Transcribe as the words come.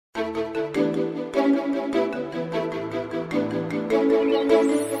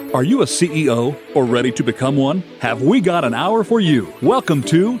Are you a CEO or ready to become one? Have we got an hour for you? Welcome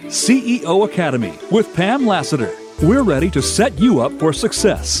to CEO Academy with Pam Lassiter. We're ready to set you up for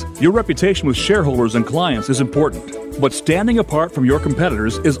success. Your reputation with shareholders and clients is important, but standing apart from your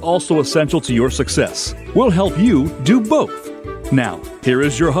competitors is also essential to your success. We'll help you do both. Now, here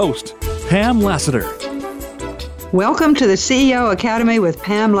is your host, Pam Lassiter. Welcome to the CEO Academy with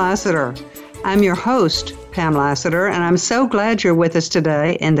Pam Lassiter. I'm your host, Pam Lassiter, and I'm so glad you're with us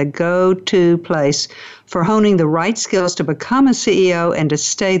today in the go-to place for honing the right skills to become a CEO and to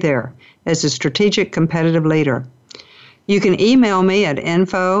stay there as a strategic competitive leader. You can email me at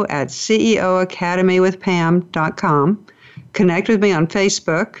info@ceoacademywithpam.com. Connect with me on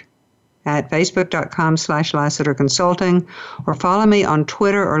Facebook at facebook.com/Lassiter Consulting, or follow me on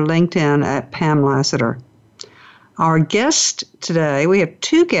Twitter or LinkedIn at Pam Lassiter. Our guest today, we have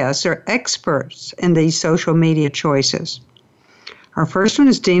two guests, are experts in these social media choices. Our first one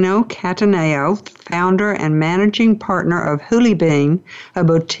is Dino Cattaneo, founder and managing partner of Huli Bean, a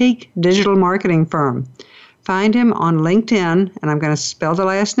boutique digital marketing firm. Find him on LinkedIn, and I'm going to spell the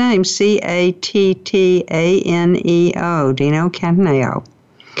last name, Cattaneo, Dino Cattaneo.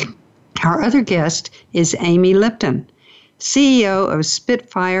 Our other guest is Amy Lipton, CEO of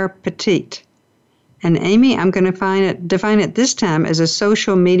Spitfire Petite. And Amy, I'm going to define it this time as a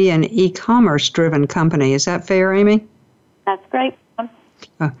social media and e-commerce driven company. Is that fair, Amy? That's great.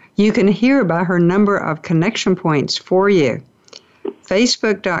 You can hear about her number of connection points for you.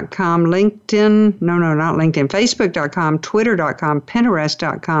 Facebook.com, Facebook.com, Twitter.com,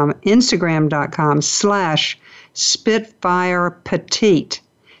 Pinterest.com, Instagram.com/Spitfire Petite.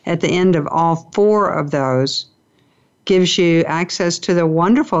 At the end of all four of those, gives you access to the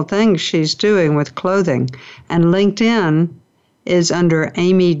wonderful things she's doing with clothing. And LinkedIn is under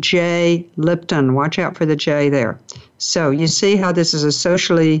Amy J. Lipton. Watch out for the J there. So you see how this is a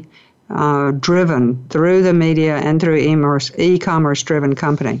socially driven through the media and through e-commerce driven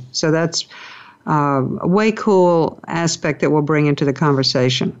company. So that's a way cool aspect that we'll bring into the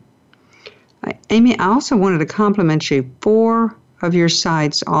conversation. Amy, I also wanted to compliment you. 4 of your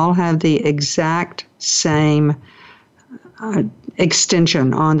sites all have the exact same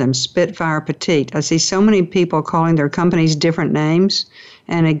extension on them, Spitfire Petite. I see so many people calling their companies different names,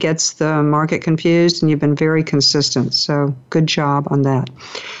 and it gets the market confused, and you've been very consistent. So good job on that.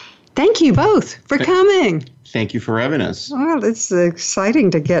 Thank you both for coming. Thank you for having us. Well, it's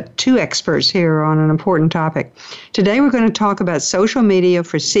exciting to get 2 experts here on an important topic. Today we're going to talk about social media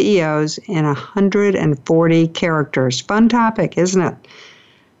for CEOs in 140 characters. Fun topic, isn't it?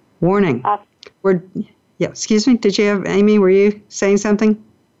 Warning. Yeah, excuse me. Did you have, Amy, were you saying something?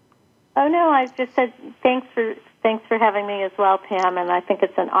 Oh, no, I just said thanks for having me as well, Pam, and I think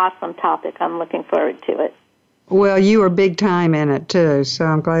it's an awesome topic. I'm looking forward to it. Well, you are big time in it, too, so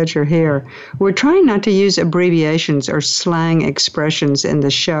I'm glad you're here. We're trying not to use abbreviations or slang expressions in the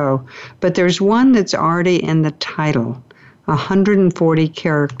show, but there's one that's already in the title, 140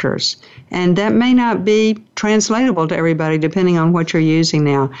 characters, and that may not be translatable to everybody depending on what you're using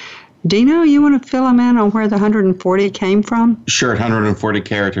now. Dino, you want to fill them in on where the 140 came from? Sure. 140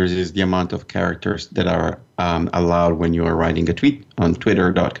 characters is the amount of characters that are allowed when you are writing a tweet on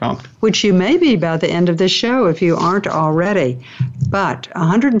twitter.com. Which you may be by the end of this show if you aren't already. But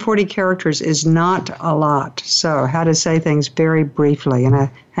 140 characters is not a lot. So how to say things very briefly. And I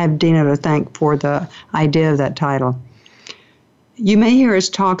have Dino to thank for the idea of that title. You may hear us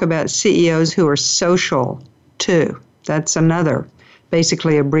talk about CEOs who are social, too. That's another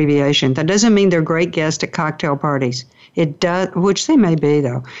basically abbreviation. That doesn't mean they're great guests at cocktail parties. It does, which they may be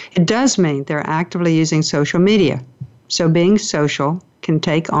though. It does mean they're actively using social media. So being social can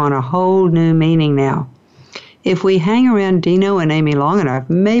take on a whole new meaning now. If we hang around Dino and Amy long enough,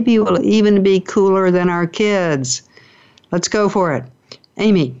 maybe we'll even be cooler than our kids. Let's go for it.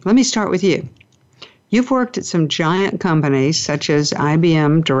 Amy, let me start with you. You've worked at some giant companies such as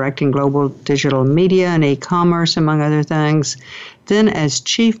IBM, directing global digital media and e-commerce, among other things. Then as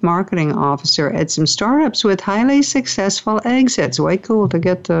chief marketing officer at some startups with highly successful exits. Way cool to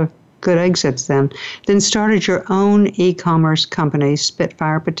get the good exits then. Then started your own e-commerce company,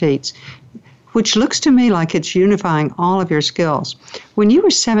 Spitfire Petites, which looks to me like it's unifying all of your skills. When you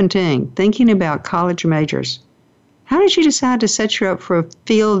were 17, thinking about college majors, how did you decide to set you up for a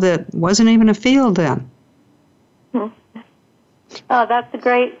field that wasn't even a field then? Oh, that's a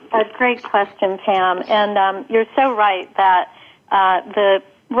great question, Pam. And you're so right that the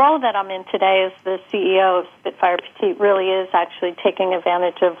role that I'm in today as the CEO of Spitfire Petite really is actually taking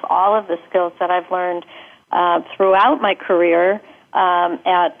advantage of all of the skills that I've learned throughout my career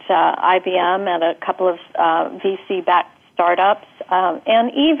at IBM, at a couple of VC-backed startups,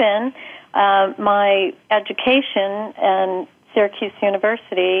 and even my education and Syracuse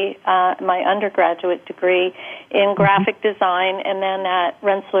University, my undergraduate degree in graphic design, and then at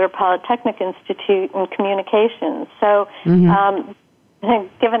Rensselaer Polytechnic Institute in communications. So,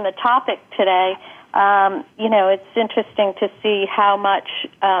 given the topic today, it's interesting to see how much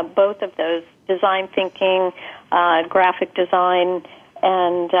both of those, design thinking, graphic design,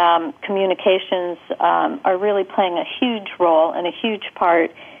 and communications are really playing a huge role and a huge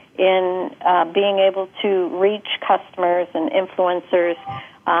part in being able to reach customers and influencers,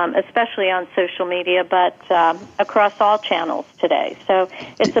 especially on social media, but across all channels today. So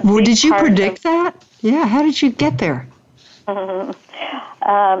it's a big Did you part predict that? Yeah, how did you get there? How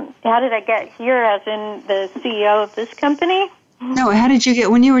did I get here, as in the CEO of this company? No, how did you get,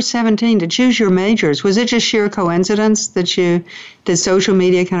 when you were 17, to choose your majors? Was it just sheer coincidence that social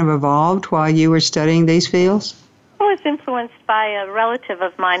media kind of evolved while you were studying these fields? I was influenced by a relative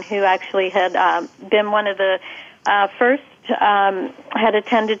of mine who actually had been one of the first, had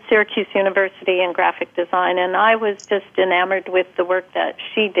attended Syracuse University in graphic design, and I was just enamored with the work that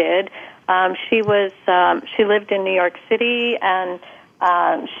she did. She lived in New York City, and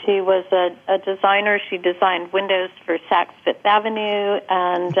she was a designer. She designed windows for Saks Fifth Avenue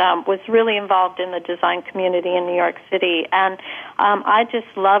and was really involved in the design community in New York City. And I just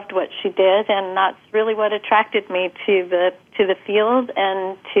loved what she did, and that's really what attracted me to the field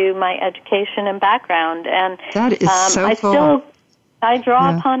and to my education and background. And that is so cool. I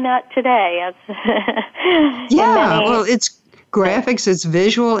draw upon that today. As well, it's graphics, it's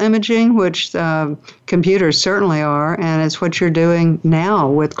visual imaging, which computers certainly are, and it's what you're doing now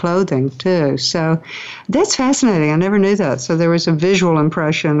with clothing, too. So that's fascinating. I never knew that. So there was a visual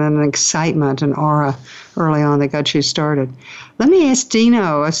impression and an excitement and aura early on that got you started. Let me ask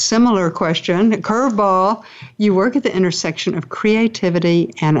Dino a similar question, a curveball. You work at the intersection of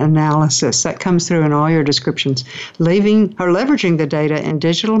creativity and analysis. That comes through in all your descriptions. Leveraging the data in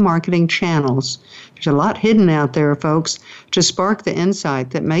digital marketing channels. There's a lot hidden out there, folks, to spark the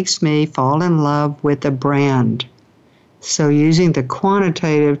insight that makes me fall in love with the brand. So using the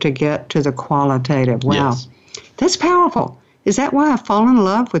quantitative to get to the qualitative. Wow. Yes. That's powerful. Is that why I fall in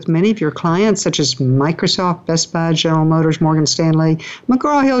love with many of your clients, such as Microsoft, Best Buy, General Motors, Morgan Stanley,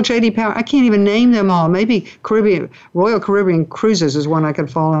 McGraw-Hill, J.D. Power? I can't even name them all. Maybe Royal Caribbean Cruises is one I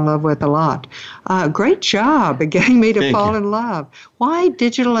could fall in love with a lot. Great job at getting me to fall in love. Why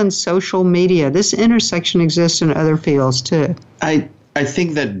digital and social media? This intersection exists in other fields, too. I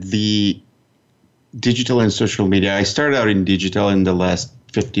think that the digital and social media, I started out in digital in the last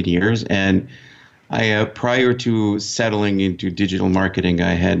 15 years, and prior to settling into digital marketing,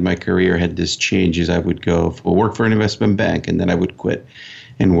 my career had this changes. I would go work for an investment bank, and then I would quit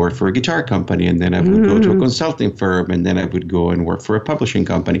and work for a guitar company, and then I would go to a consulting firm, and then I would go and work for a publishing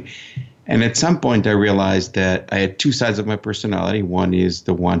company. And at some point, I realized that I had two sides of my personality. One is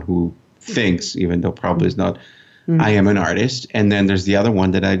the one who thinks, even though probably is not, I am an artist. And then there's the other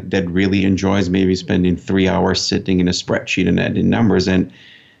one that really enjoys maybe spending 3 hours sitting in a spreadsheet and adding numbers. And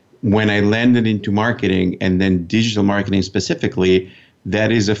when I landed into marketing, and then digital marketing specifically,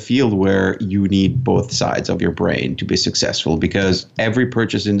 that is a field where you need both sides of your brain to be successful, because every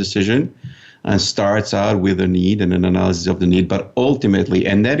purchasing decision starts out with a need and an analysis of the need. But ultimately,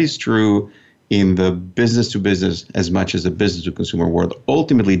 and that is true in the business to business as much as the business to consumer world,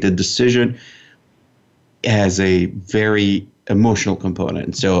 ultimately the decision has a very emotional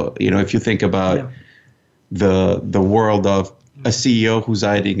component. So, if you think about the world of a CEO who's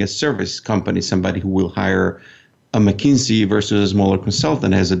hiding a service company, somebody who will hire a McKinsey versus a smaller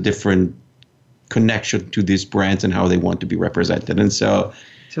consultant, has a different connection to these brands and how they want to be represented. And so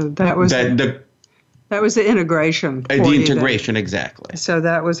that was the integration. The integration, exactly. So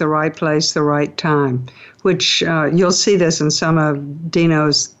that was the right place, the right time, which you'll see this in some of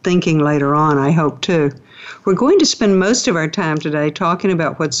Dino's thinking later on, I hope, too. We're going to spend most of our time today talking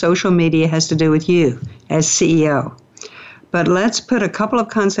about what social media has to do with you as CEO. But let's put a couple of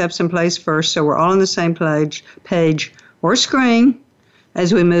concepts in place first so we're all on the same page or screen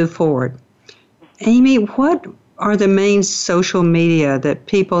as we move forward. Amy, what are the main social media that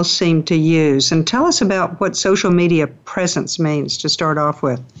people seem to use? And tell us about what social media presence means to start off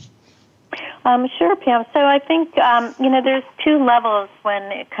with. Sure, Pam. So I think, there's two levels when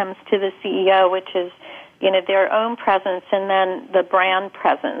it comes to the CEO, which is, their own presence and then the brand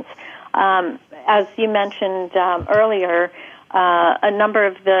presence. As you mentioned earlier, a number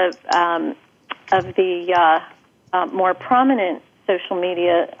of the more prominent social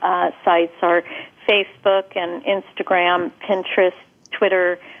media sites are Facebook and Instagram, Pinterest,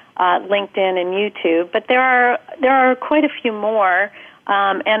 Twitter, LinkedIn and YouTube, but there are quite a few more,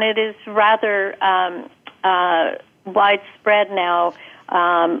 and it is rather widespread now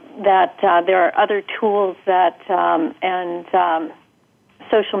that there are other tools that and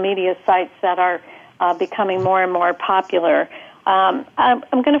social media sites that are becoming more and more popular. I'm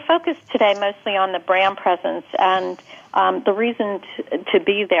going to focus today mostly on the brand presence and the reason to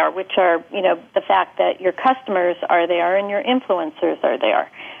be there, which are, the fact that your customers are there and your influencers are there,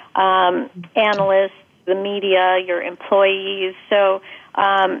 analysts, the media, your employees. So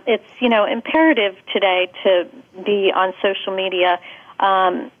it's, imperative today to be on social media,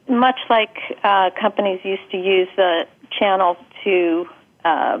 much like companies used to use the channel to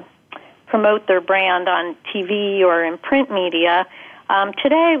promote their brand on TV or in print media.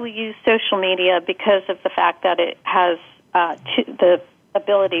 Today we use social media because of the fact that it has the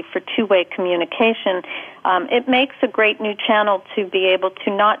ability for two-way communication. It makes a great new channel to be able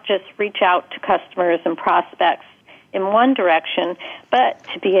to not just reach out to customers and prospects in one direction, but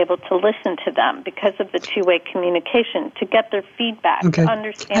to be able to listen to them because of the two-way communication, to get their feedback, to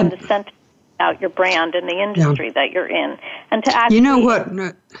understand the sentiment about your brand and the industry that you're in, and to actually... You know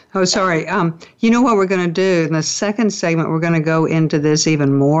what? Oh, sorry. You know what we're going to do in the second segment? We're going to go into this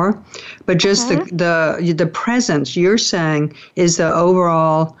even more, but just the presence you're saying is the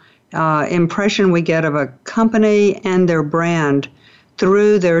overall impression we get of a company and their brand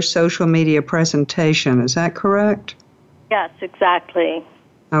through their social media presentation. Is that correct? Yes, exactly.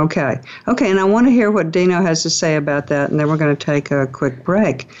 Okay, and I want to hear what Dino has to say about that, and then we're going to take a quick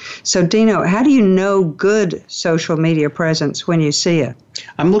break. So, Dino, how do you know good social media presence when you see it?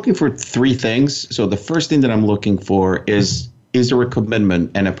 I'm looking for three things. So the first thing that I'm looking for is there a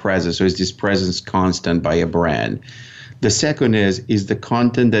commitment and a presence? So is this presence constant by a brand? The second is the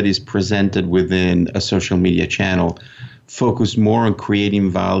content that is presented within a social media channel focus more on creating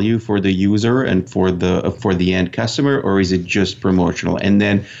value for the user and for the end customer, or is it just promotional? And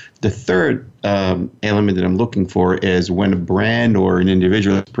then the third element that I'm looking for is when a brand or an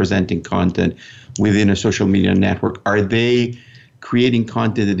individual is presenting content within a social media network, are they creating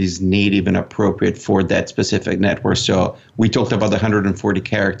content that is native and appropriate for that specific network? So we talked about the 140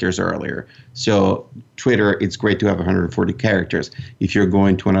 characters earlier. So Twitter, it's great to have 140 characters. If you're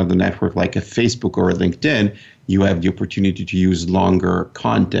going to another network like a Facebook or a LinkedIn, you have the opportunity to use longer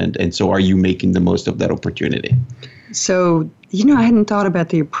content. And so are you making the most of that opportunity? So, I hadn't thought about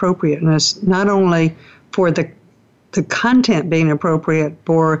the appropriateness, not only for the content being appropriate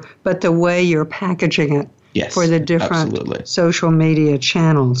but the way you're packaging it. Yes, for the different social media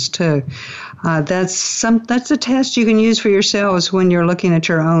channels too. That's a test you can use for yourselves when you're looking at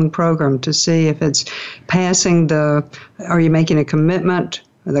your own program to see if it's passing are you making a commitment,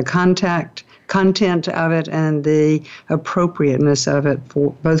 the content of it, and the appropriateness of it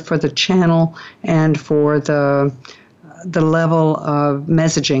for both for the channel and for the level of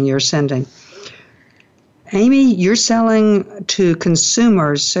messaging you're sending. Amy, you're selling to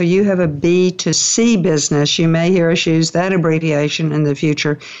consumers, so you have a B2C business. You may hear us use that abbreviation in the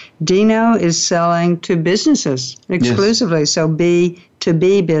future. Dino is selling to businesses exclusively, yes. So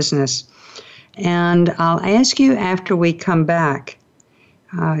B2B business. And I'll ask you after we come back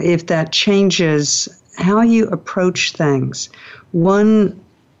if that changes how you approach things. One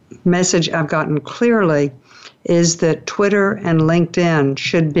message I've gotten clearly is that Twitter and LinkedIn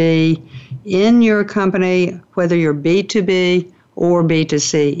should be in your company, whether you're B2B or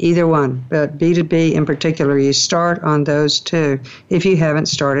B2C, either one, but B2B in particular, you start on those two if you haven't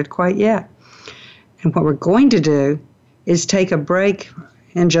started quite yet. And what we're going to do is take a break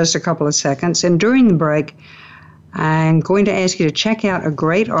in just a couple of seconds, and during the break, I'm going to ask you to check out a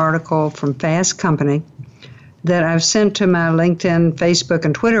great article from Fast Company that I've sent to my LinkedIn, Facebook,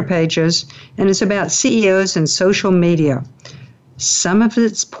 and Twitter pages, and it's about CEOs and social media. Some of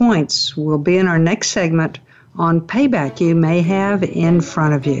its points will be in our next segment on payback you may have in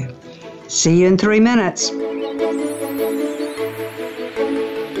front of you. See you in 3 minutes.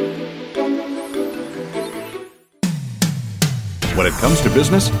 When it comes to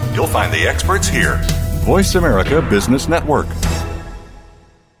business, you'll find the experts here. Voice America Business Network.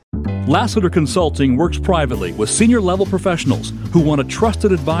 Lassiter Consulting works privately with senior-level professionals who want a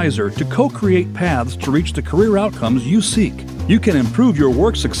trusted advisor to co-create paths to reach the career outcomes you seek. You can improve your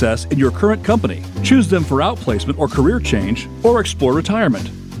work success in your current company, choose them for outplacement or career change, or explore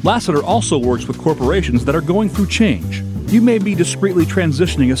retirement. Lassiter also works with corporations that are going through change. You may be discreetly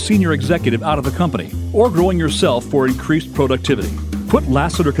transitioning a senior executive out of the company or growing yourself for increased productivity. Put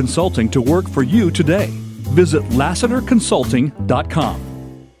Lassiter Consulting to work for you today. Visit LassiterConsulting.com.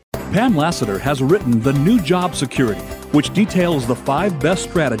 Pam Lassiter has written The New Job Security, which details the 5 best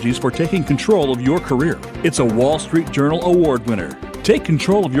strategies for taking control of your career. It's a Wall Street Journal Award winner. Take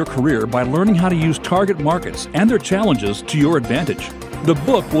control of your career by learning how to use target markets and their challenges to your advantage. The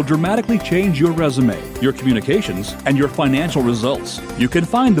book will dramatically change your resume, your communications, and your financial results. You can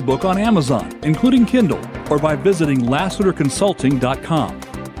find the book on Amazon, including Kindle, or by visiting LassiterConsulting.com.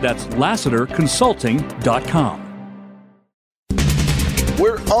 That's LassiterConsulting.com.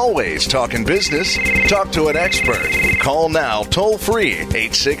 We're always talking business. Talk to an expert. Call now toll free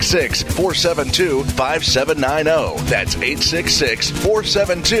 866-472-5790. That's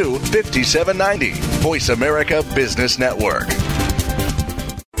 866-472-5790. Voice America Business Network.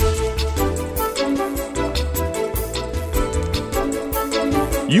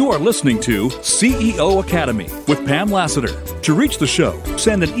 You are listening to CEO Academy with Pam Lassiter. To reach the show,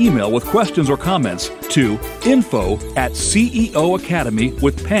 send an email with questions or comments to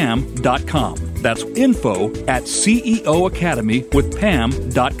info@ceoacademywithpam.com. That's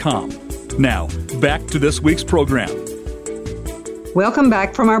info@ceoacademywithpam.com. Now, back to this week's program. Welcome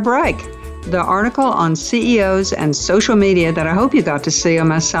back from our break. The article on CEOs and social media that I hope you got to see on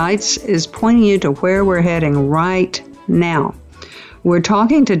my sites is pointing you to where we're heading right now. We're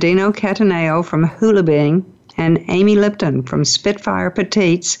talking to Dino Cattaneo from Hulabeing and Amy Lipton from Spitfire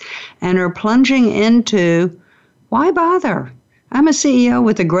Petites and are plunging into why bother? I'm a CEO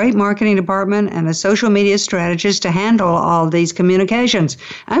with a great marketing department and a social media strategist to handle all these communications.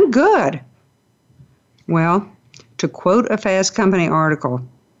 I'm good. Well, to quote a Fast Company article,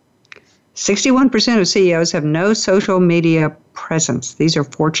 61% of CEOs have no social media presence. These are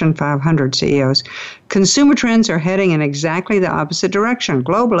Fortune 500 CEOs. Consumer trends are heading in exactly the opposite direction.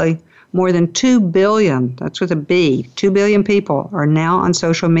 Globally, more than 2 billion, that's with a B, 2 billion people are now on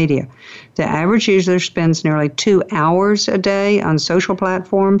social media. The average user spends nearly 2 hours a day on social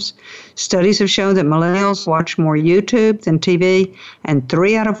platforms. Studies have shown that millennials watch more YouTube than TV, and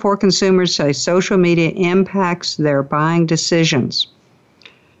 3 out of 4 consumers say social media impacts their buying decisions.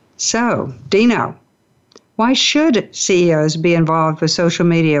 So, Dino, why should CEOs be involved with social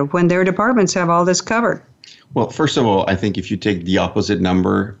media when their departments have all this covered? Well, first of all, I think if you take the opposite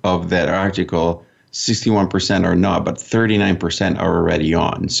number of that article, 61% are not, but 39% are already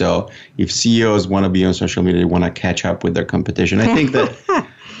on. So if CEOs want to be on social media, they want to catch up with their competition. I think that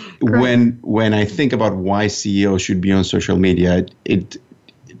when I think about why CEOs should be on social media,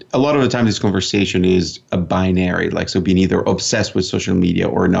 a lot of the time this conversation is a binary, like so being either obsessed with social media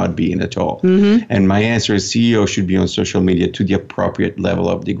or not being at all. Mm-hmm. And my answer is CEOs should be on social media to the appropriate level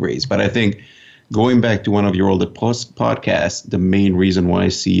of degrees. But I think going back to one of your older podcasts, the main reason why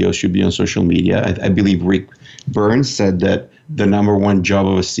CEOs should be on social media, I believe Rick Burns said that the number one job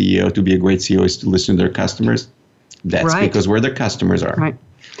of a CEO to be a great CEO is to listen to their customers. That's right. Because where their customers are. Right.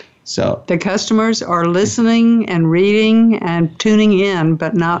 So the customers are listening and reading and tuning in,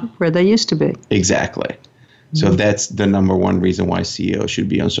 but not where they used to be. Exactly. So that's the number one reason why CEOs should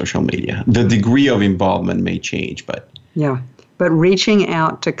be on social media. The degree of involvement may change, but but reaching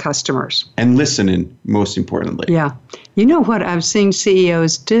out to customers. And listening, most importantly. Yeah. You know what I've seen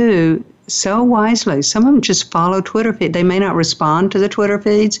CEOs do so wisely? Some of them just follow Twitter feeds. They may not respond to the Twitter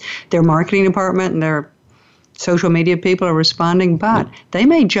feeds. Their marketing department and their social media people are responding, but they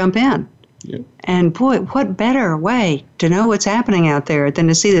may jump in. Yeah. And boy, what better way to know what's happening out there than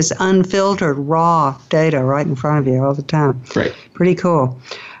to see this unfiltered, raw data right in front of you all the time. Right. Pretty cool.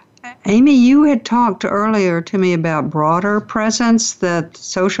 Amy, you had talked earlier to me about broader presence that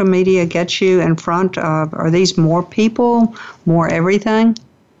social media gets you in front of. Are these more people, more everything?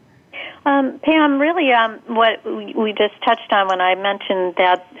 Pam, really what we just touched on when I mentioned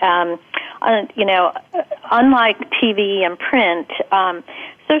that, unlike TV and print,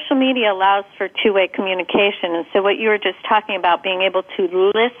 social media allows for two-way communication. And so what you were just talking about, being able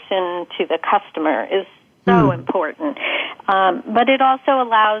to listen to the customer, is so important. But it also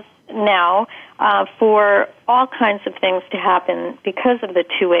allows now for all kinds of things to happen because of the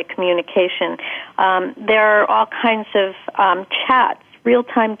two-way communication. There are all kinds of chats,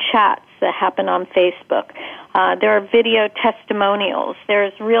 real-time chats that happen on Facebook. There are video testimonials.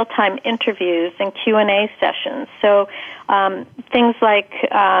 There's real-time interviews and Q&A sessions. So things like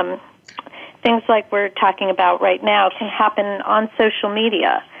we're talking about right now can happen on social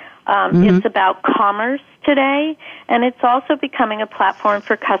media. It's about commerce today, and it's also becoming a platform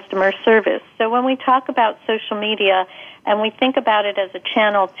for customer service. So when we talk about social media and we think about it as a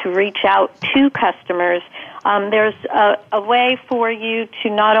channel to reach out to customers, there's a way for you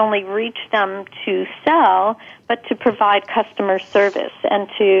to not only reach them to sell, but to provide customer service and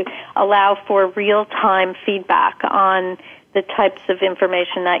to allow for real-time feedback on the types of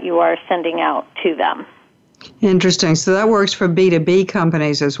information that you are sending out to them. Interesting. So that works for B2B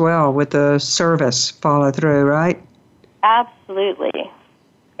companies as well with the service follow through, right? Absolutely.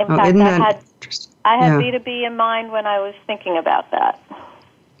 In fact, I had B2B in mind when I was thinking about that.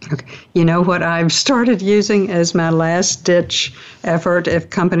 Okay. You know what I've started using as my last-ditch effort if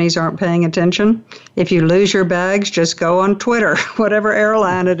companies aren't paying attention? If you lose your bags, just go on Twitter, whatever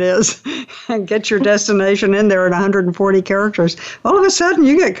airline it is, and get your destination in there in 140 characters. All of a sudden,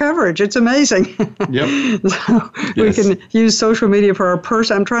 you get coverage. It's amazing. Yep. So we can use social media for our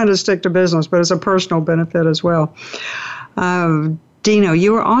I'm trying to stick to business, but it's a personal benefit as well. Dino,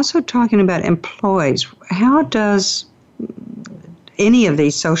 you were also talking about employees. How does any of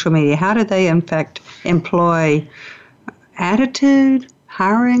these social media, how do they affect employee attitude,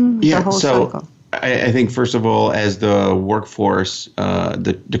 hiring, the whole cycle? I think, first of all, as the workforce,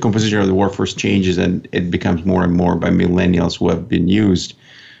 the composition of the workforce changes and it becomes more and more by millennials who have been used,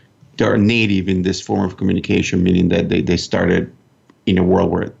 they are native in this form of communication, meaning that they started in a world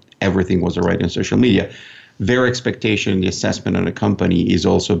where everything was already on social media. Their expectation, the assessment on a company is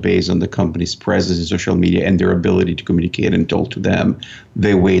also based on the company's presence in social media and their ability to communicate and told to them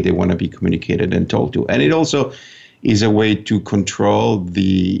the way they want to be communicated and told to. And it also is a way to control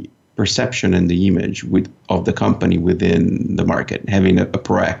the perception and the image of the company within the market. Having a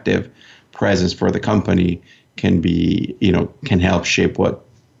proactive presence for the company can help shape what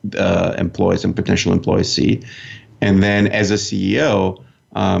employees and potential employees see. And then as a CEO,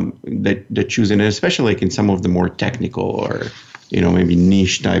 that choosing, and especially like in some of the more technical or maybe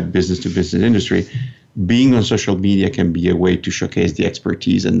niche type business to business industry, being on social media can be a way to showcase the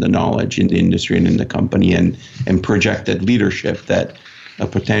expertise and the knowledge in the industry and in the company and project that leadership that a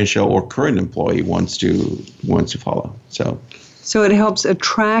potential or current employee wants to follow. So it helps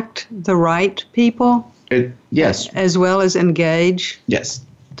attract the right people? Yes. As well as engage? Yes.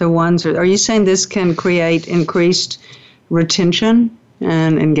 The ones, are you saying this can create increased retention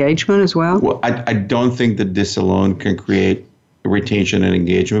and engagement as well? Well, I don't think that this alone can create retention and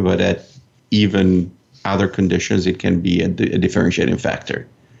engagement, but at even other conditions, it can be a differentiating factor.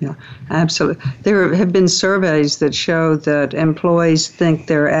 Yeah, absolutely. There have been surveys that show that employees think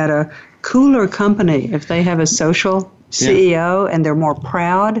they're at a cooler company if they have a social CEO and they're more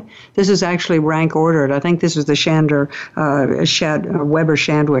proud. This is actually rank ordered. I think this is the Weber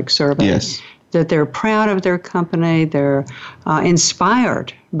Shandwick survey. Yes. That they're proud of their company, they're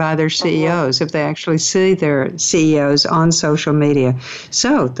inspired by their CEOs if they actually see their CEOs on social media.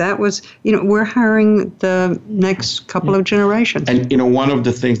 So that was, we're hiring the next couple of generations. And, one of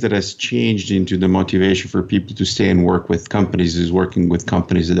the things that has changed into the motivation for people to stay and work with companies is working with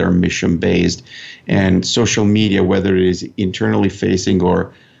companies that are mission-based. And social media, whether it is internally facing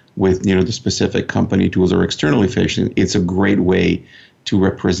or with, the specific company tools or externally facing, it's a great way to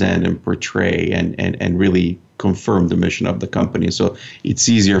represent and portray and really confirm the mission of the company. So it's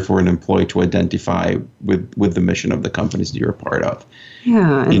easier for an employee to identify with the mission of the companies that you're a part of.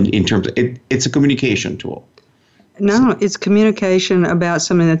 Yeah. In terms of it's a communication tool. No, it's communication about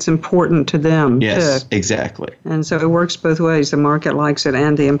something that's important to them. Yes, too. Exactly. And so it works both ways. The market likes it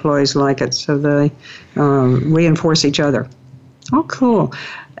and the employees like it. So they reinforce each other. Oh, cool.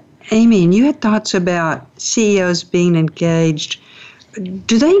 Amy, you had thoughts about CEOs being engaged.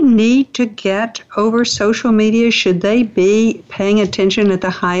 Do they need to get over social media? Should they be paying attention at the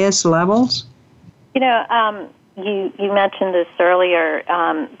highest levels? You mentioned this earlier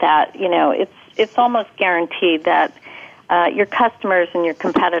that it's almost guaranteed that your customers and your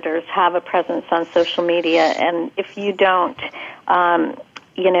competitors have a presence on social media, and if you don't,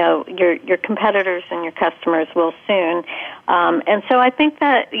 your competitors and your customers will soon. And so I think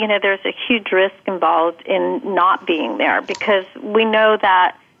that, there's a huge risk involved in not being there because we know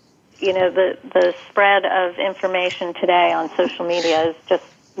that, the spread of information today on social media is just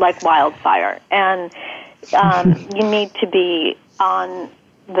like wildfire. And you need to be on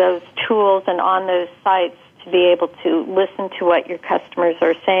those tools and on those sites to be able to listen to what your customers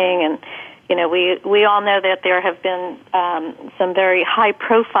are saying. And we all know that there have been some very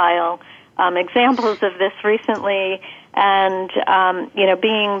high-profile examples of this recently, and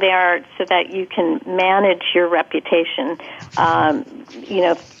being there so that you can manage your reputation.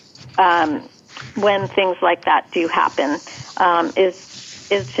 When things like that do happen, is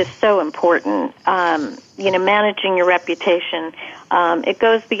just so important. Managing your reputation. It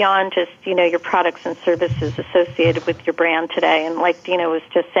goes beyond just your products and services associated with your brand today. And like Dina was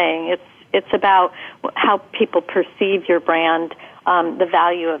just saying, it's about how people perceive your brand, the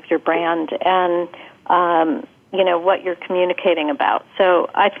value of your brand, and what you're communicating about. So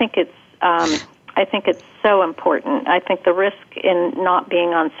I think it's I think it's so important. I think the risk in not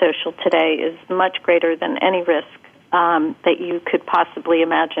being on social today is much greater than any risk that you could possibly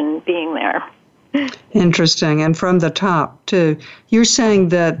imagine being there. Interesting. And from the top, too. You're saying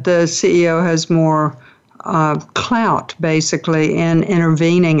that the CEO has more clout, basically, in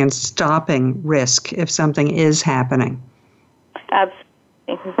intervening and stopping risk if something is happening.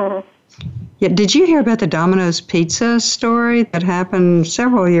 Absolutely. Yeah, did you hear about the Domino's Pizza story that happened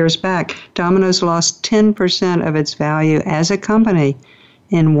several years back? Domino's lost 10% of its value as a company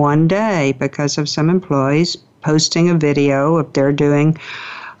in one day because of some employees posting a video of their doing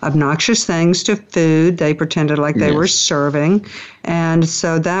obnoxious things to food they pretended like they were serving. And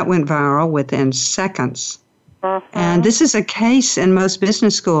so that went viral within seconds. And this is a case in most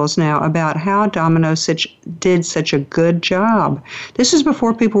business schools now about how Domino's did such a good job. This is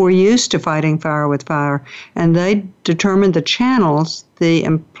before people were used to fighting fire with fire, and they determined the channels the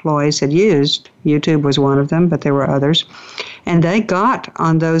employees had used. YouTube was one of them, but there were others. And they got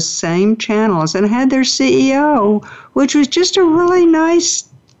on those same channels and had their CEO, which was just a really nice,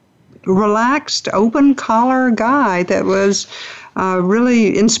 relaxed, open-collar guy that was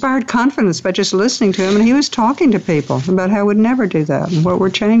really inspired confidence by just listening to him, and he was talking to people about how we'd never do that and what we're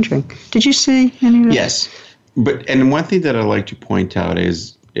changing. Did you see any of that? Yes, and one thing that I like to point out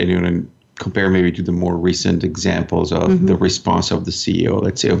is, and compare maybe to the more recent examples of the response of the CEO,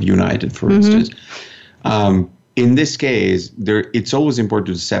 let's say of United, for instance. In this case, it's always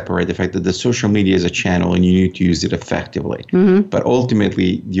important to separate the fact that the social media is a channel and you need to use it effectively. But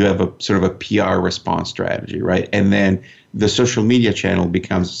ultimately, you have a sort of a PR response strategy, right? And then the social media channel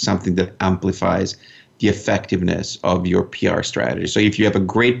becomes something that amplifies the effectiveness of your PR strategy. So if you have a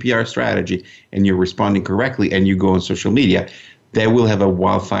great PR strategy and you're responding correctly and you go on social media, that will have a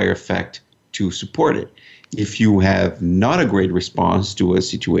wildfire effect to support it. If you have not a great response to a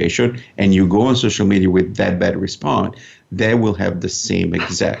situation and you go on social media with that bad response, they will have the same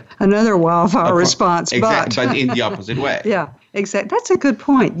exact. Another wildfire response, but in the opposite way. Yeah, exactly. That's a good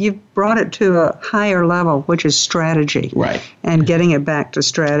point. You've brought it to a higher level, which is strategy. Right. And getting it back to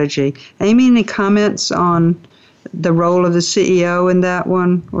strategy. Amy, any comments on the role of the CEO in that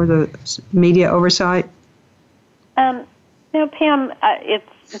one or the media oversight? Pam,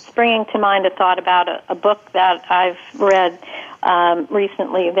 it's bringing to mind a thought about a book that I've read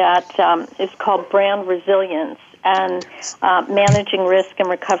recently that is called Brand Resilience and Managing Risk and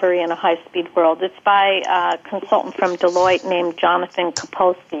Recovery in a High-Speed World. It's by a consultant from Deloitte named Jonathan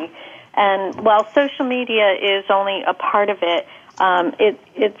Kapolsky. And while social media is only a part of it,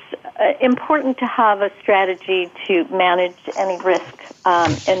 it's important to have a strategy to manage any risk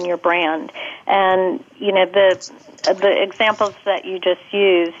in your brand. And, the examples that you just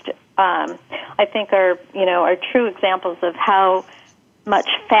used, I think are true examples of how much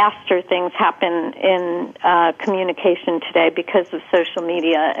faster things happen in communication today because of social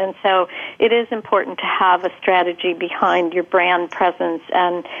media. And so it is important to have a strategy behind your brand presence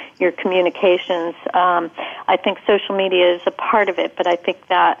and your communications. I think social media is a part of it, but I think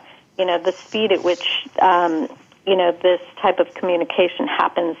that, the speed at which, this type of communication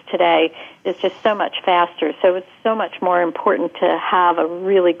happens today is just so much faster. So it's so much more important to have a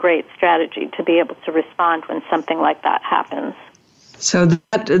really great strategy to be able to respond when something like that happens. So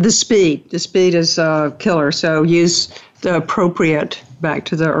the speed is killer. So use the appropriate, back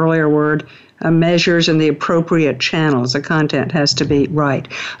to the earlier word, measures and the appropriate channels. The content has to be right.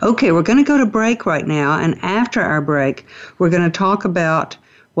 Okay, we're going to go to break right now. And after our break, we're going to talk about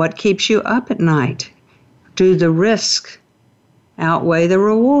what keeps you up at night. Do the risks outweigh the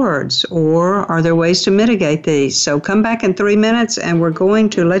rewards, or are there ways to mitigate these? So come back in 3 minutes, and we're going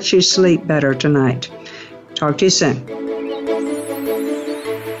to let you sleep better tonight. Talk to you soon.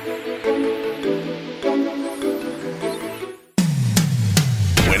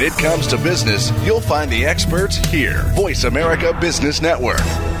 When it comes to business, you'll find the experts here. Voice America Business Network.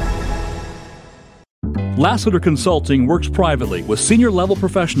 Lassiter Consulting works privately with senior-level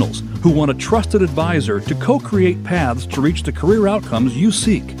professionals who want a trusted advisor to co-create paths to reach the career outcomes you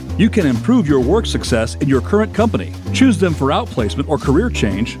seek. You can improve your work success in your current company, choose them for outplacement or career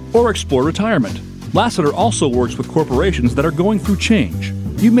change, or explore retirement. Lassiter also works with corporations that are going through change.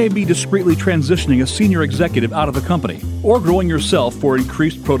 You may be discreetly transitioning a senior executive out of the company or growing yourself for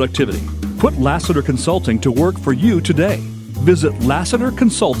increased productivity. Put Lassiter Consulting to work for you today. Visit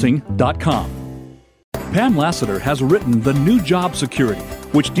LassiterConsulting.com. Pam Lassiter has written The New Job Security,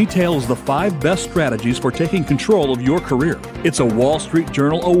 which details the 5 best strategies for taking control of your career. It's a Wall Street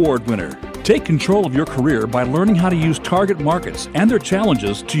Journal Award winner. Take control of your career by learning how to use target markets and their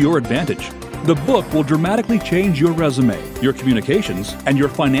challenges to your advantage. The book will dramatically change your resume, your communications, and your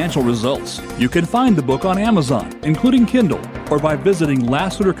financial results. You can find the book on Amazon, including Kindle, or by visiting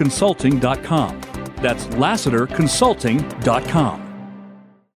LassiterConsulting.com. That's LassiterConsulting.com.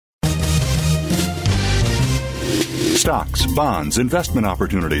 Stocks, bonds, investment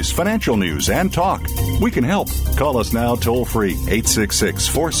opportunities, financial news, and talk. We can help. Call us now toll free,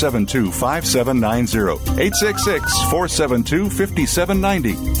 866-472-5790.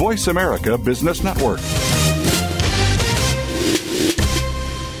 866-472-5790. Voice America Business Network.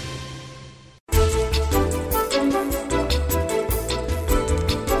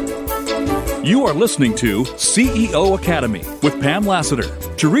 You are listening to CEO Academy with Pam Lassiter.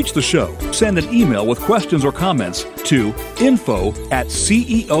 To reach the show, send an email with questions or comments to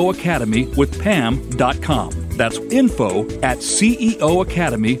info@ceoacademywithpam.com. That's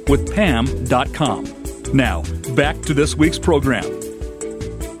info@ceoacademywithpam.com. Now, back to this week's program.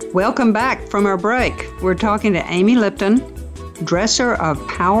 Welcome back from our break. We're talking to Amy Lipton, dresser of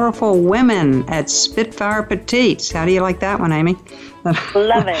powerful women at Spitfire Petites. How do you like that one, Amy?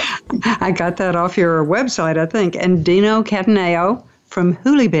 Love it. I got that off your website, I think. And Dino Cataneo from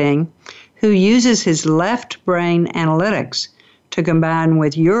Hoolybing, who uses his left brain analytics to combine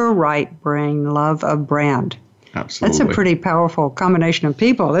with your right brain love of brand. Absolutely. That's a pretty powerful combination of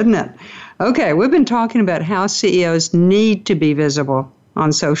people, isn't it? Okay, we've been talking about how CEOs need to be visible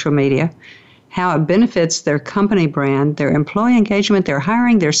on social media, how it benefits their company brand, their employee engagement, their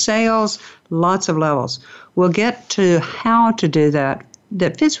hiring, their sales, lots of levels. We'll get to how to do that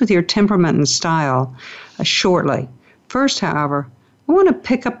fits with your temperament and style shortly. First, however, I want to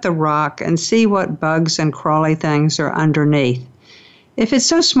pick up the rock and see what bugs and crawly things are underneath. If it's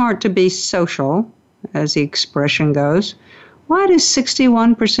so smart to be social, as the expression goes, why do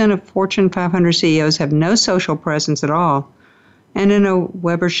 61% of Fortune 500 CEOs have no social presence at all? And in a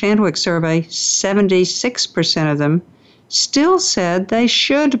Weber-Shandwick survey, 76% of them still said they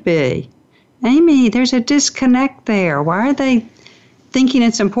should be. Amy, there's a disconnect there. Why are they thinking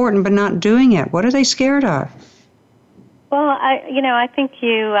it's important but not doing it? What are they scared of? Well, I think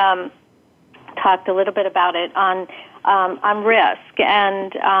you talked a little bit about it on risk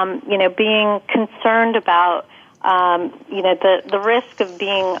and being concerned about the risk of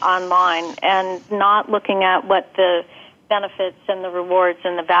being online and not looking at what the benefits and the rewards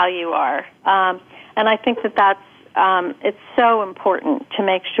and the value are. And I think that's it's so important to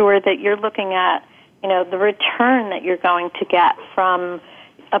make sure that you're looking at the return that you're going to get from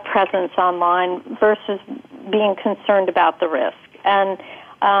a presence online versus being concerned about the risk. And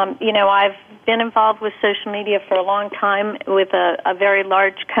I've been involved with social media for a long time with a very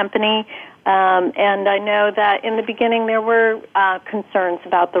large company, and I know that in the beginning there were concerns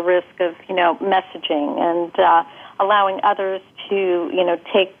about the risk of messaging and allowing others to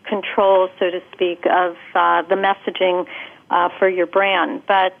take control, so to speak, of the messaging for your brand.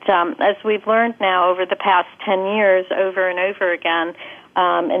 But as we've learned now over the past 10 years, over and over again,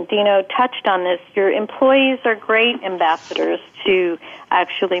 and Dino touched on this, your employees are great ambassadors to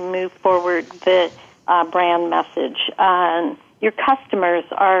actually move forward the brand message. Your customers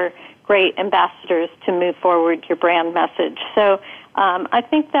are great ambassadors to move forward your brand message. So I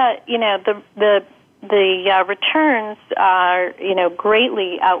think that the returns are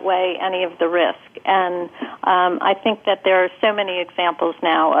greatly outweigh any of the risk, and I think that there are so many examples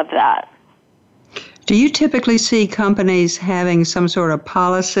now of that. Do you typically see companies having some sort of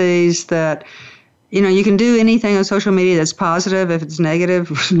policies that, you can do anything on social media that's positive? If it's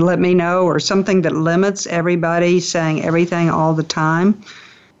negative, let me know, or something that limits everybody saying everything all the time?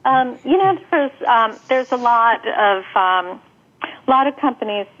 There's a lot of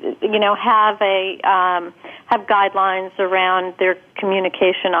companies, have guidelines around their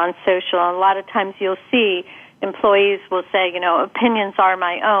communication on social. And a lot of times you'll see employees will say, opinions are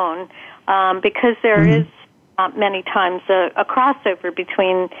my own. Because there is many times a crossover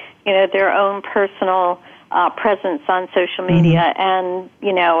between their own personal presence on social media and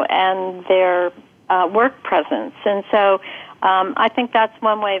their work presence, and so I think that's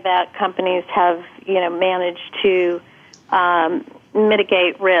one way that companies have managed to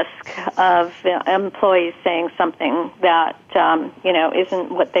mitigate risk of employees saying something that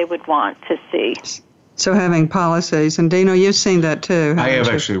isn't what they would want to see. So having policies, and Dino, you've seen that too. I have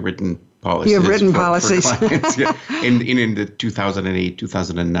actually written policies. You've written policies. For clients, yeah. In the 2008,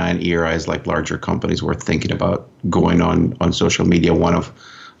 2009 era, as like larger companies were thinking about going on social media, one of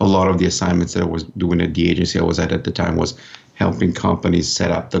a lot of the assignments that I was doing at the agency I was at the time was helping companies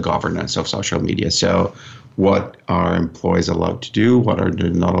set up the governance of social media. So what are employees allowed to do? What are they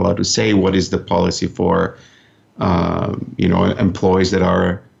not allowed to say? What is the policy for employees that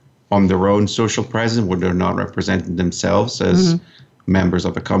are on their own social presence when they're not representing themselves as members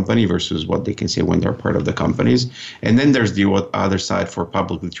of a company versus what they can say when they're part of the companies. And then there's the other side for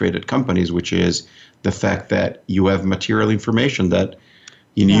publicly traded companies, which is the fact that you have material information that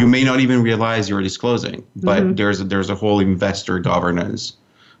you may not even realize you're disclosing, but there's a whole investor governance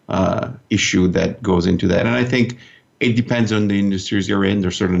issue that goes into that. And I think it depends on the industries you're in.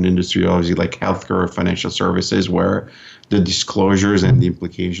 There's certain industries, obviously, like healthcare or financial services, where the disclosures and the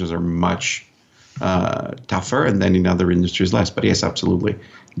implications are much tougher, and then in other industries less. But yes, absolutely.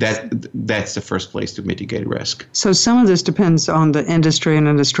 That's the first place to mitigate risk. So some of this depends on the industry and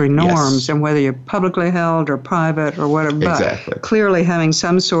industry norms and whether you're publicly held or private or whatever. But exactly. Clearly having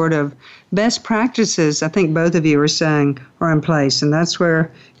some sort of best practices, I think both of you are saying, are in place. And that's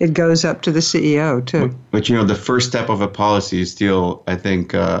where it goes up to the CEO too. But the first step of a policy is still, I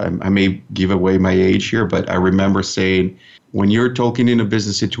think, I may give away my age here, but I remember saying, when you're talking in a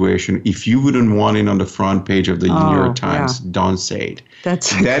business situation, if you wouldn't want it on the front page of the New York Times, don't say it.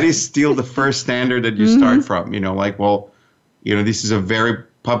 That is still the first standard that you start from. This is a very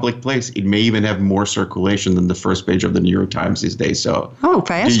public place. It may even have more circulation than the first page of the New York Times these days. So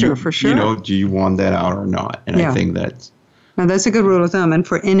faster for sure. Do you want that out or not? And I think that's... Now, that's a good rule of thumb. And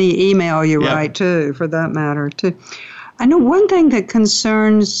for any email you write, too, for that matter, too. I know one thing that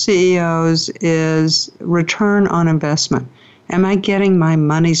concerns CEOs is return on investment. Am I getting my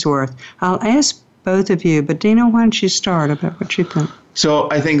money's worth? I'll ask both of you, but Dino, why don't you start about what you think?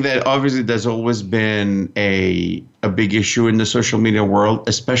 So I think that obviously there's always been a big issue in the social media world,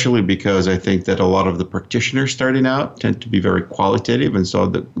 especially because I think that a lot of the practitioners starting out tend to be very qualitative, and so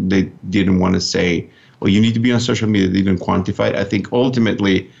they didn't want to say, well, you need to be on social media. They didn't quantify it. I think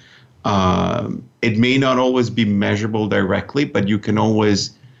ultimately it may not always be measurable directly, but you can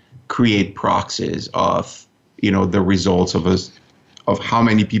always create proxies of the results of how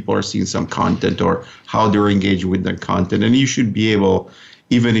many people are seeing some content or how they're engaging with the content. And you should be able,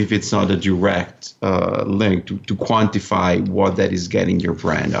 even if it's not a direct link, to quantify what that is getting your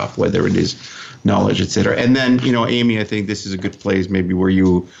brand up, whether it is knowledge, et cetera. And then, Amy, I think this is a good place maybe where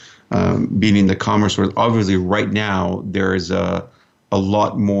you, being in the commerce world, obviously right now there's a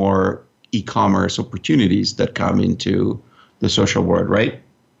lot more e-commerce opportunities that come into the social world, right?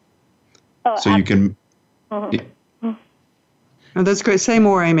 So you can... Oh, that's great. Say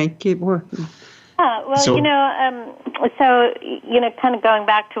more, Amy. Keep working. Kind of going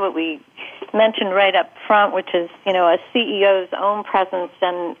back to what we mentioned right up front, which is, a CEO's own presence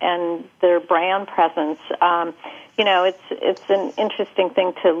and their brand presence. It's an interesting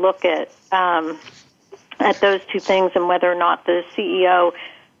thing to look at those two things and whether or not the CEO,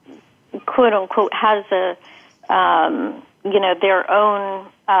 quote unquote, has their own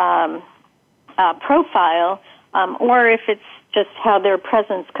profile, or if it's just how their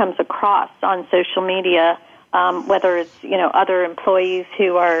presence comes across on social media, whether it's other employees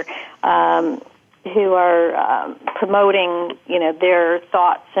who are promoting their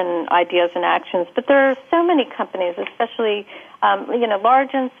thoughts and ideas and actions. But there are so many companies, especially large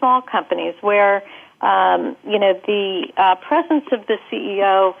and small companies, where the presence of the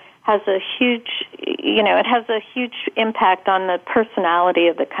CEO has a huge impact on the personality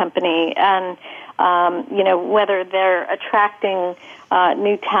of the company and whether they're attracting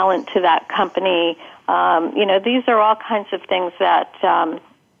new talent to that company. These are all kinds of things that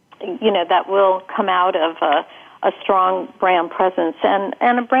that will come out of a strong brand presence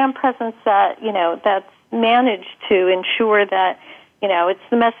and a brand presence that that's managed to ensure that it's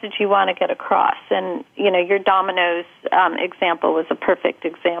the message you want to get across. And your Domino's example was a perfect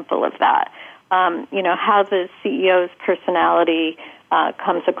example of that. How the CEO's personality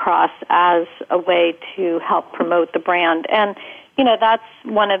comes across as a way to help promote the brand. And, that's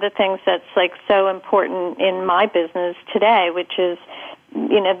one of the things that's so important in my business today, which is,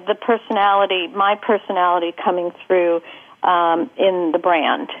 the personality, my personality coming through in the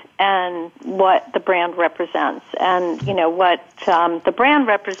brand and what the brand represents. And, what the brand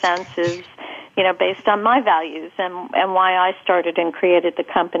represents is, based on my values and why I started and created the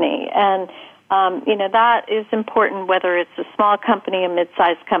company. And, that is important whether it's a small company, a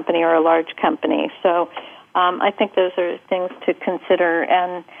mid-sized company, or a large company. So I think those are things to consider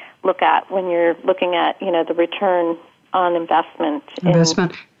and look at when you're looking at, the return on investment.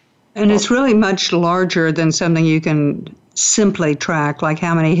 And it's really much larger than something you can simply track, like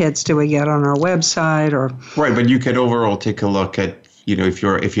how many hits do we get on our website or... Right, but you can overall take a look at, if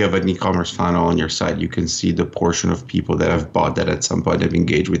you have an e-commerce funnel on your site, you can see the portion of people that have bought that at some point have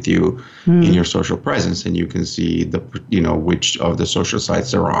engaged with you in your social presence, and you can see the, which of the social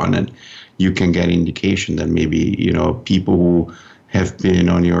sites they're on, and you can get indication that maybe, people who have been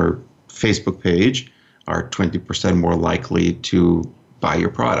on your Facebook page are 20% more likely to buy your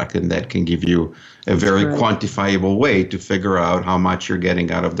product. And that can give you a very quantifiable way to figure out how much you're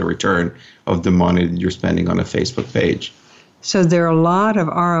getting out of the return of the money that you're spending on a Facebook page. So there are a lot of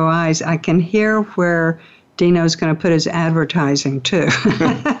ROIs. I can hear where Dino's going to put his advertising too.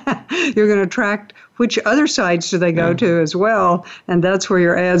 You're going to track which other sites do they go to as well, and that's where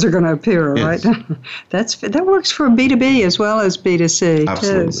your ads are going to appear, right? That works for B2B as well as B2C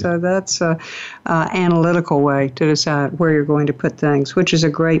too. So that's an analytical way to decide where you're going to put things, which is a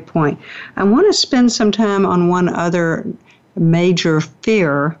great point. I want to spend some time on one other major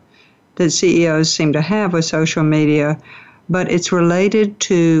fear that CEOs seem to have with social media, but it's related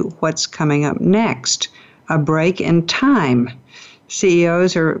to what's coming up next, a break in time.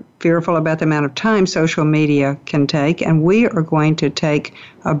 CEOs are fearful about the amount of time social media can take, and we are going to take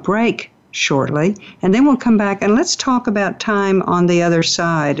a break shortly, and then we'll come back and let's talk about time on the other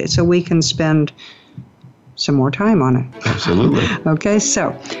side so we can spend some more time on it. Absolutely. Okay,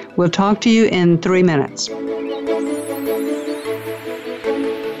 so we'll talk to you in 3 minutes.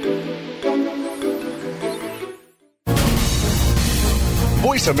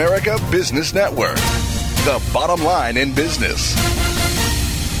 Voice America Business Network, the bottom line in business.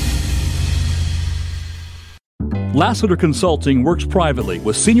 Lassiter Consulting works privately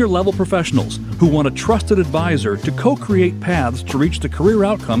with senior-level professionals who want a trusted advisor to co-create paths to reach the career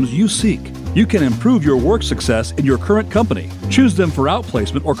outcomes you seek. You can improve your work success in your current company, choose them for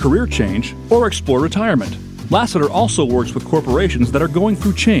outplacement or career change, or explore retirement. Lassiter also works with corporations that are going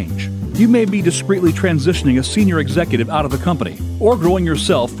through change. You may be discreetly transitioning a senior executive out of the company or growing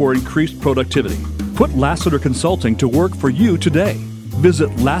yourself for increased productivity. Put Lassiter Consulting to work for you today. Visit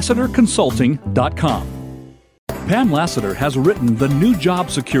LassiterConsulting.com. Pam Lassiter has written The New Job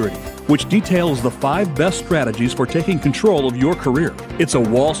Security, which details the 5 best strategies for taking control of your career. It's a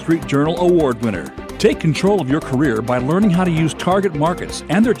Wall Street Journal Award winner. Take control of your career by learning how to use target markets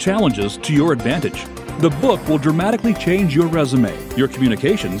and their challenges to your advantage. The book will dramatically change your resume, your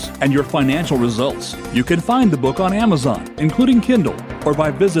communications, and your financial results. You can find the book on Amazon, including Kindle, or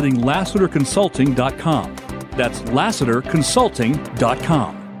by visiting LassiterConsulting.com. That's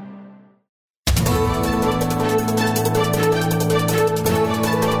LassiterConsulting.com.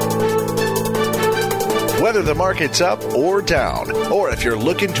 Whether the market's up or down, or if you're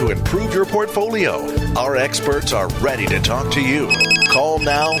looking to improve your portfolio, our experts are ready to talk to you. Call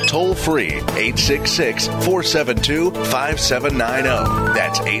now toll free 866-472-5790.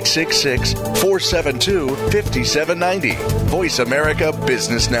 That's 866-472-5790. Voice America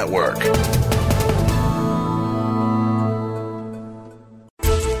Business Network.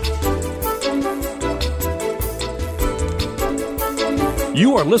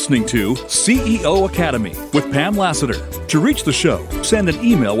 You are listening to CEO Academy with Pam Lassiter. To reach the show, send an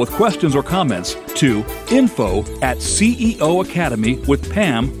email with questions or comments to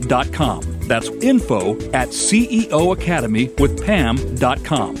info@ceoacademywithpam.com. That's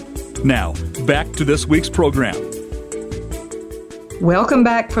info@ceoacademywithpam.com. Now, back to this week's program. Welcome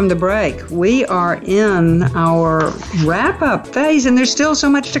back from the break. We are in our wrap-up phase, and there's still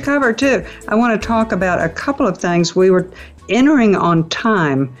so much to cover, too. I want to talk about a couple of things. We were entering on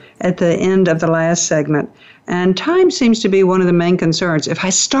time at the end of the last segment, and time seems to be one of the main concerns. If I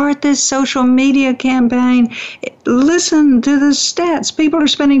start this social media campaign, listen to the stats. People are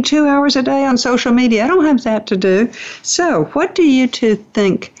spending 2 hours a day on social media. I don't have that to do. So what do you two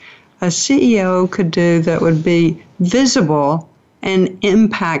think a CEO could do that would be visible and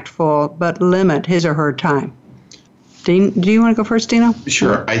impactful but limit his or her time? Dean, do you want to go first, Dino?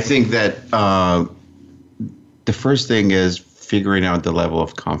 Sure. I think that the first thing is figuring out the level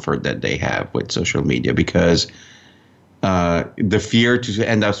of comfort that they have with social media, because the fear to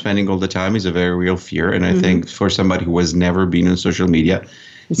end up spending all the time is a very real fear. And I think for somebody who has never been on social media,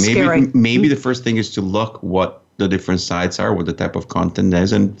 maybe the first thing is to look what the different sites are, what the type of content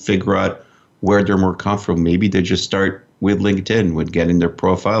is, and figure out where they're more comfortable. Maybe they just start with LinkedIn, with getting their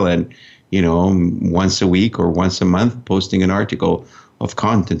profile and, once a week or once a month posting an article of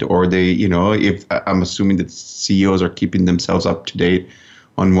content, or they, if I'm assuming that CEOs are keeping themselves up to date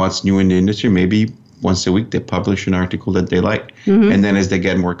on what's new in the industry, maybe once a week they publish an article that they like. And then as they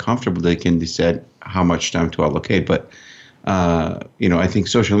get more comfortable, they can decide how much time to allocate. But, I think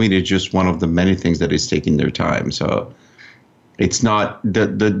social media is just one of the many things that is taking their time. So it's not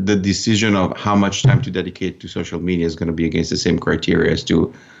the decision of how much time to dedicate to social media is going to be against the same criteria as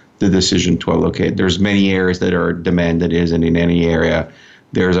to the decision to allocate. There's many areas that are demanded, and in any area,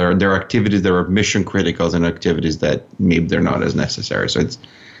 there are activities that are mission critical and activities that maybe they're not as necessary. So it's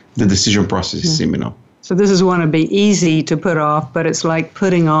the decision process is similar. So this is one to be easy to put off, but it's like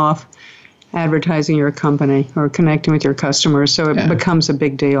putting off advertising your company or connecting with your customers, so it becomes a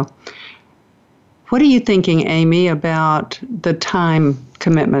big deal. What are you thinking, Amy, about the time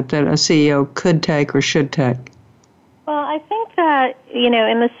commitment that a CEO could take or should take? Well, I think that, in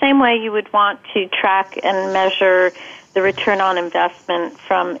the same way you would want to track and measure the return on investment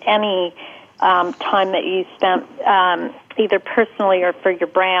from any time that you spent either personally or for your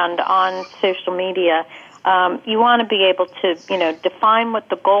brand on social media, you want to be able to, define what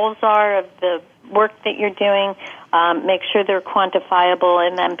the goals are of the work that you're doing, make sure they're quantifiable,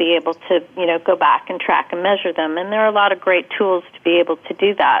 and then be able to, go back and track and measure them. And there are a lot of great tools to be able to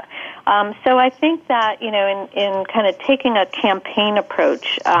do that. So I think that, in kind of taking a campaign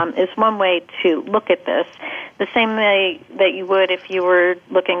approach is one way to look at this, the same way that you would if you were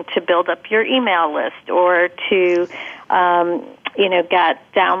looking to build up your email list or to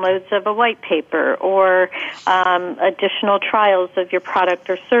get downloads of a white paper or additional trials of your product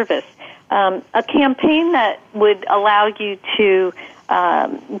or service. A campaign that would allow you to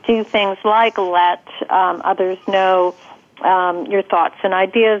do things like let others know your thoughts and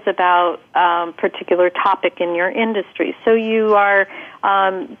ideas about particular topic in your industry. So you are,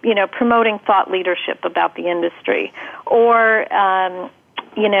 promoting thought leadership about the industry, or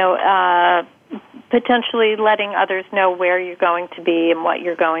potentially letting others know where you're going to be and what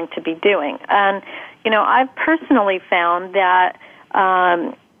you're going to be doing. And, I've personally found that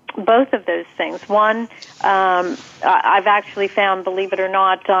both of those things. One, I've actually found, believe it or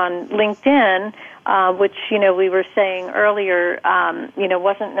not, on LinkedIn, which, we were saying earlier,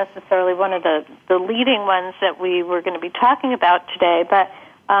 wasn't necessarily one of the leading ones that we were going to be talking about today, but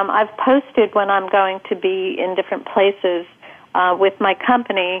I've posted when I'm going to be in different places with my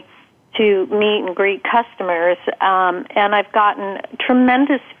company to meet and greet customers, and I've gotten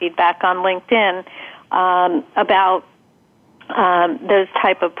tremendous feedback on LinkedIn about those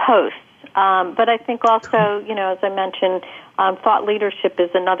type of posts. But I think also, as I mentioned, thought leadership is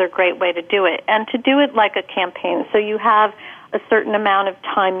another great way to do it, and to do it like a campaign. So you have a certain amount of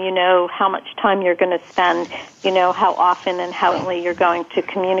time, how much time you're going to spend, how often and how often you're going to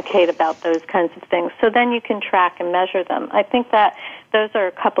communicate about those kinds of things. So then you can track and measure them. I think that those are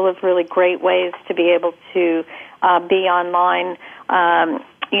a couple of really great ways to be able to be online.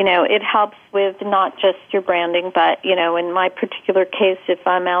 It helps with not just your branding, but, in my particular case, if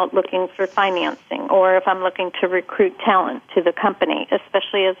I'm out looking for financing or if I'm looking to recruit talent to the company,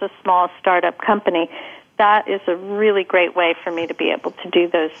 especially as a small startup company, that is a really great way for me to be able to do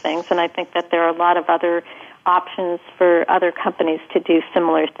those things. And I think that there are a lot of other options for other companies to do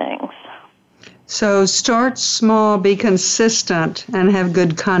similar things. So start small, be consistent, and have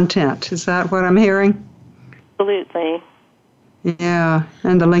good content. Is that what I'm hearing? Absolutely. Yeah,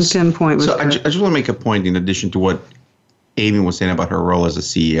 and the LinkedIn point was. So I just want to make a point in addition to what Amy was saying about her role as a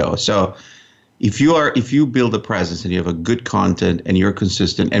CEO. So if you build a presence and you have a good content and you're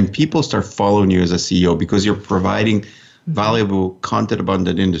consistent and people start following you as a CEO because you're providing valuable content about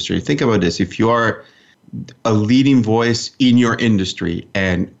that industry. Think about this. If you are a leading voice in your industry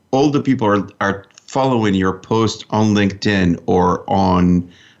and all the people are following your post on LinkedIn or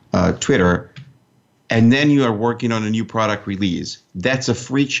on Twitter, and then you are working on a new product release, that's a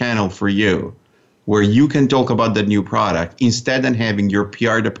free channel for you where you can talk about that new product instead of having your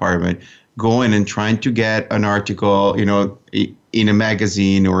PR department go in and trying to get an article, in a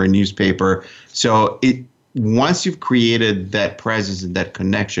magazine or a newspaper. So once you've created that presence and that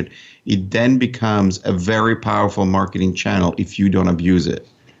connection, it then becomes a very powerful marketing channel if you don't abuse it.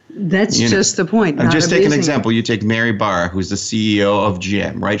 That's just the point. And just take an example. You take Mary Barra, who's the CEO of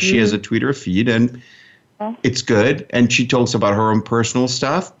GM, right? She has a Twitter feed and it's good. And she talks about her own personal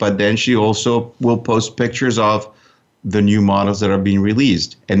stuff, but then she also will post pictures of the new models that are being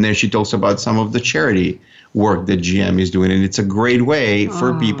released. And then she talks about some of the charity work that GM is doing. And it's a great way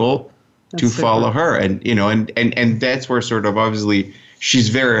for people to follow her. And, and that's where sort of obviously she's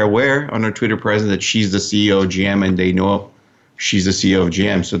very aware on her Twitter presence that she's the CEO of GM and they know she's the CEO of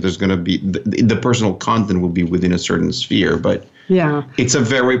GM. So there's going to be the personal content will be within a certain sphere. But yeah, it's a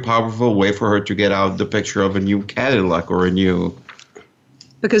very powerful way for her to get out the picture of a new Cadillac or a new.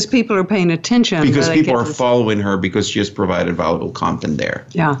 Because people are paying attention. Because people are following her because she has provided valuable content there.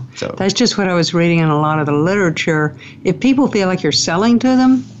 Yeah. So that's just what I was reading in a lot of the literature. If people feel like you're selling to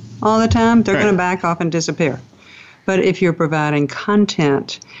them all the time, they're going to back off and disappear. But if you're providing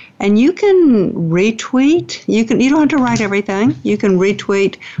content, and you can retweet, you don't have to write everything. You can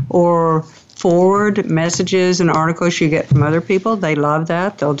retweet or forward messages and articles you get from other people. They love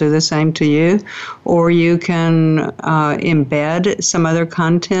that. They'll do the same to you. Or you can embed some other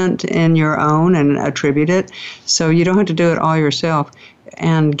content in your own and attribute it. So you don't have to do it all yourself.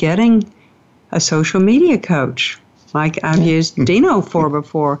 And getting a social media coach, like I've used Dino for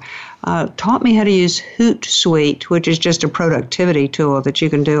before, taught me how to use Hootsuite, which is just a productivity tool that you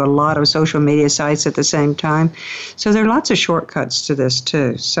can do a lot of social media sites at the same time. So there are lots of shortcuts to this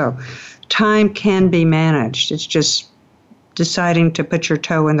too. So time can be managed. It's just deciding to put your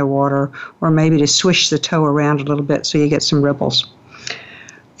toe in the water or maybe to swish the toe around a little bit so you get some ripples.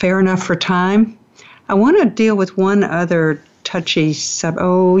 Fair enough for time. I want to deal with one other touchy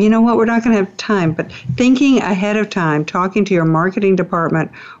you know what, we're not going to have time, but thinking ahead of time, talking to your marketing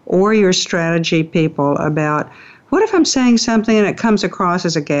department or your strategy people about, what if I'm saying something and it comes across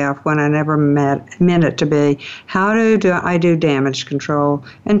as a gaffe when I never meant it to be? How do I do damage control?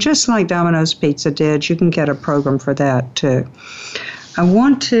 And just like Domino's Pizza did, you can get a program for that too. I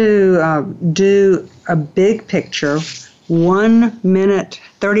want to do a big picture, 1 minute,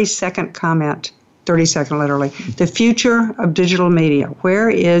 30-second comment. 30-second, literally. The future of digital media. Where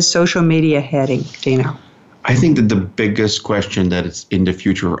is social media heading, Dino? I think that the biggest question that is in the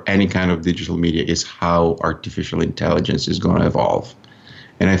future of any kind of digital media is how artificial intelligence is going to evolve.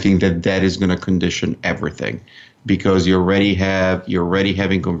 And I think that that is going to condition everything, because you're already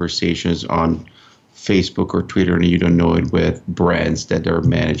having conversations on Facebook or Twitter and you don't know it with brands that are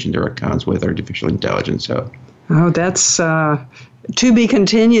managing their accounts with artificial intelligence. Oh, that's to be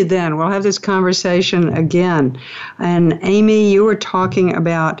continued then. We'll have this conversation again. And Amy, you were talking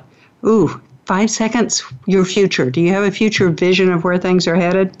about, 5 seconds, your future. Do you have a future vision of where things are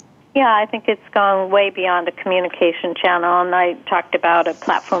headed? Yeah, I think it's gone way beyond a communication channel, and I talked about a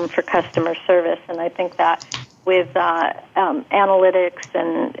platform for customer service, and I think that with analytics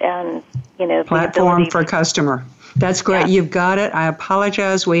and platform for customer. That's great. Yeah. You've got it. I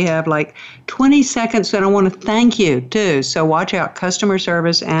apologize. We have like 20 seconds, and I want to thank you, too. So watch out. Customer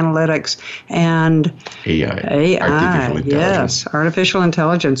service, analytics, and AI. Artificial intelligence. Yes, artificial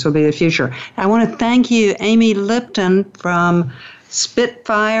intelligence will be the future. I want to thank you, Amy Lipton from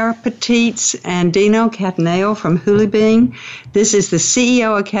Spitfire Petites and Dino Cataneo from Hula Bean. This is the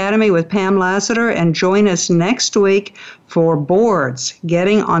CEO Academy with Pam Lassiter, and join us next week for boards,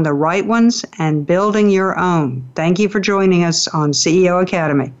 getting on the right ones and building your own. Thank you for joining us on CEO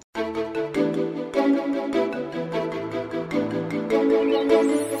Academy.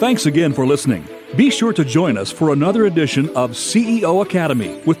 Thanks again for listening. Be sure to join us for another edition of CEO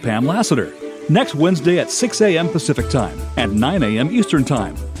Academy with Pam Lassiter, next Wednesday at 6 a.m. Pacific Time and 9 a.m. Eastern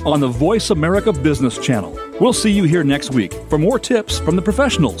Time on the Voice America Business Channel. We'll see you here next week for more tips from the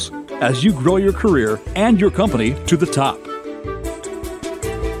professionals as you grow your career and your company to the top.